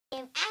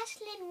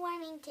Stephen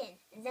Warmington,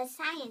 the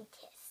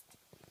scientist.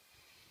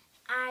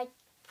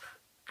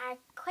 Our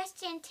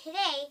question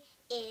today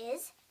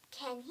is,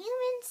 can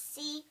humans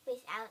see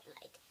without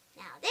light?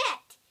 Now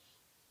that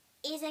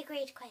is a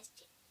great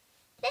question.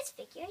 Let's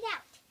figure it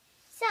out.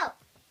 So,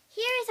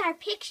 here is our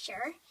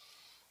picture.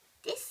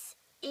 This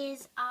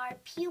is our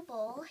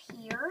pupil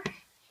here,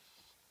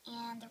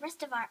 and the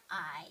rest of our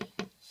eye.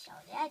 So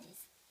that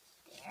is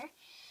there.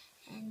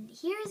 And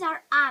here is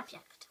our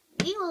object.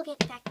 We will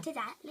get back to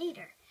that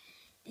later.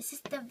 This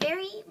is the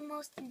very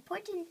most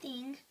important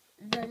thing,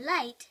 the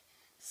light/sun.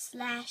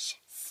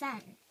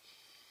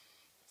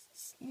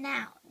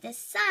 Now, the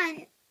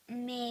sun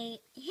may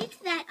hit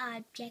that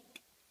object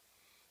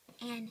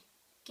and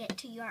get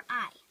to your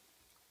eye.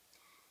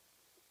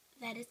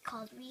 That is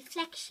called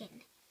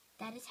reflection.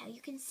 That is how you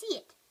can see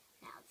it.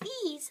 Now,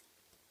 these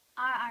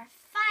are our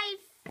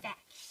 5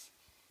 facts.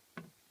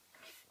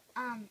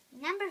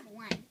 Number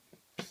 1,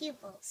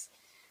 pupils.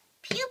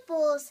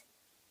 Pupils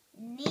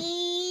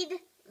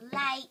need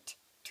light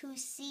to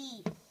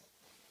see.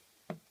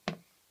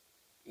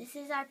 This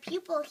is our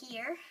pupil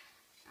here,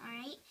 all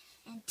right?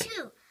 And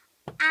 2,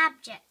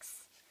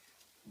 objects.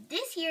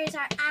 This here is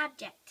our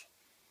object.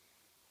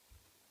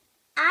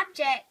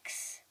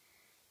 Objects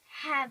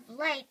have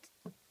light.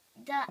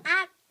 The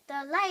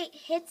light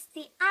hits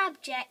the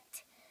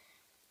object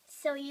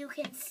so you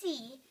can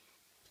see.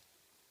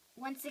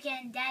 Once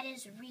again, that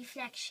is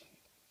reflection.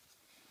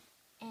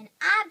 And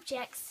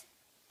objects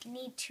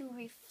need to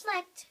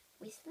reflect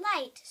with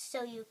light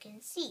so you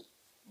can see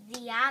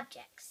the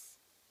objects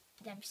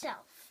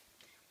themselves.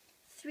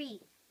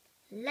 3,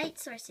 light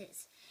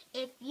sources.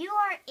 If you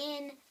are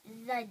in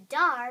the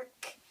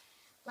dark,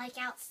 like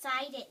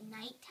outside at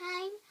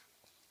nighttime,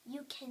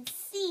 you can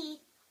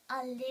see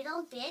a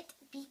little bit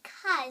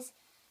because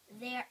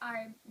there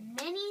are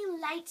many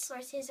light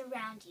sources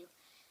around you.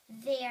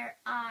 There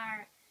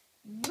are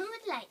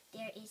moonlight,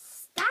 there is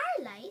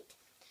starlight.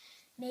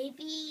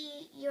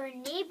 Maybe your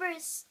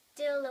neighbor's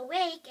still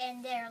awake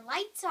and their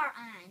lights are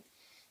on.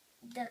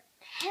 The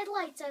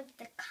headlights of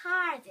the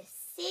car, the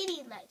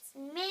city lights,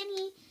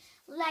 many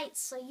lights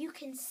so you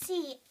can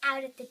see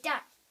out at the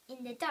dark,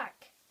 in the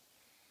dark.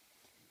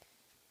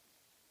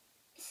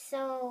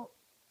 So,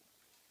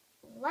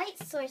 light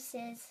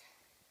sources.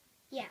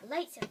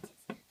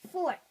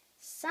 4,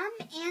 some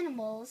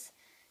animals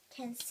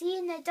can see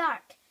in the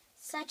dark,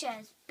 such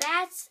as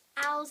bats,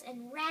 owls,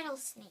 and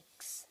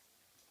rattlesnakes,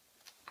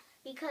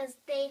 because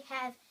they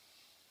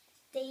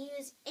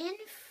use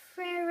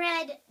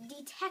infrared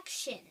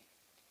detection.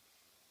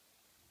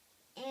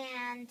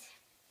 And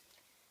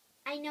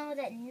I know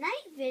that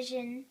night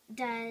vision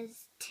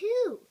does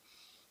too.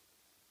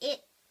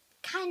 It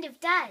kind of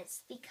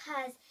does,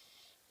 because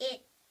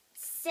it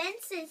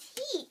senses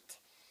heat.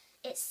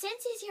 It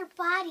senses your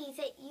body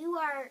that you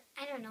are,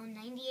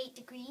 98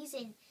 degrees,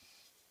 and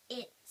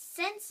it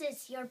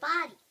senses your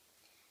body.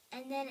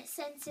 And then it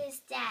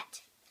senses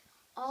that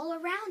all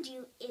around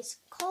you is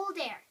cold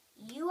air.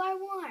 You are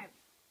warm,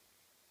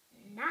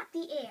 not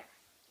the air.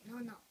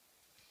 No.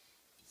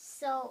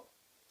 So,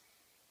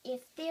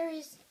 if there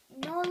is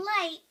no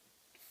light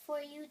for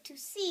you to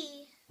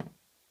see,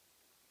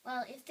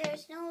 if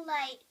there's no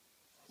light,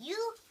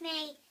 you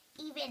may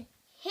even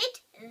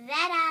hit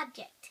that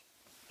object.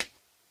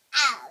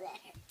 Ow, that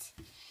hurts.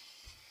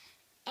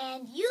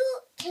 And you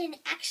can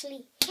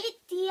actually hit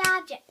the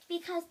object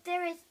because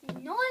there is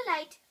no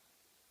light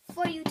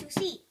for you to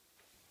see.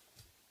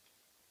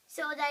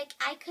 So like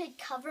I could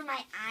cover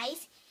my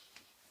eyes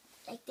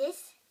like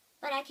this,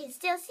 but I can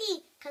still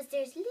see because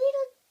there's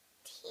little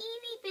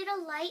teeny bit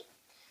of light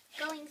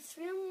going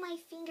through my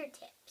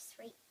fingertips,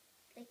 right,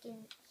 like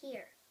in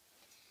here.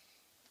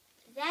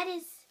 That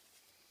is,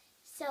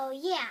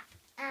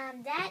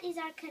 that is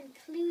our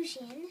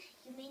conclusion.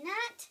 You may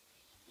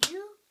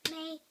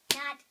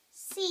not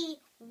see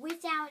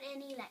without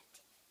any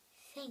light.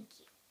 Thank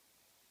you.